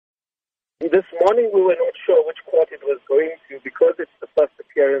This morning we were not sure which court it was going to because it's the first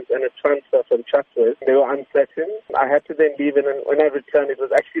appearance and a transfer from Chatsworth. They were uncertain. I had to then leave, and when I returned, it was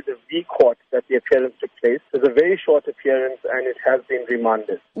actually the V court that the appearance took place. It was a very short appearance, and it has been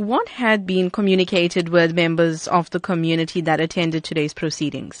remanded. What had been communicated with members of the community that attended today's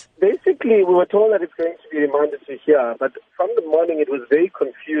proceedings? Basically, we were told that it's going to be remanded to here, but from the morning it was very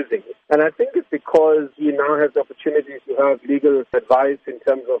confusing. And I think it's because he now has the opportunity to have legal advice in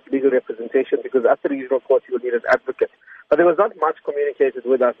terms of legal representation, because at the regional court he will need an advocate. But there was not much communicated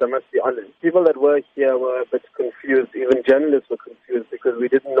with us, I must be honest. People that were here were a bit confused. Even journalists were confused because we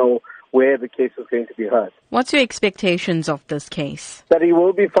didn't know where the case was going to be heard. What's your expectations of this case? That he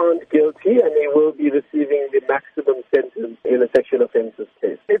will be found guilty and he will be receiving the maximum sentence in a sexual offences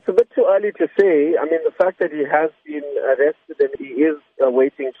case. It's a bit too early to say. I mean, the fact that he has been arrested and he is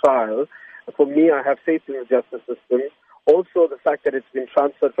awaiting trial, for me, I have faith in the justice system. Also, the fact that it's been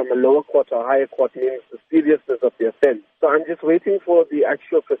transferred from a lower court to a higher court means the seriousness of the offence. So I'm just waiting for the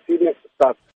actual proceedings to start.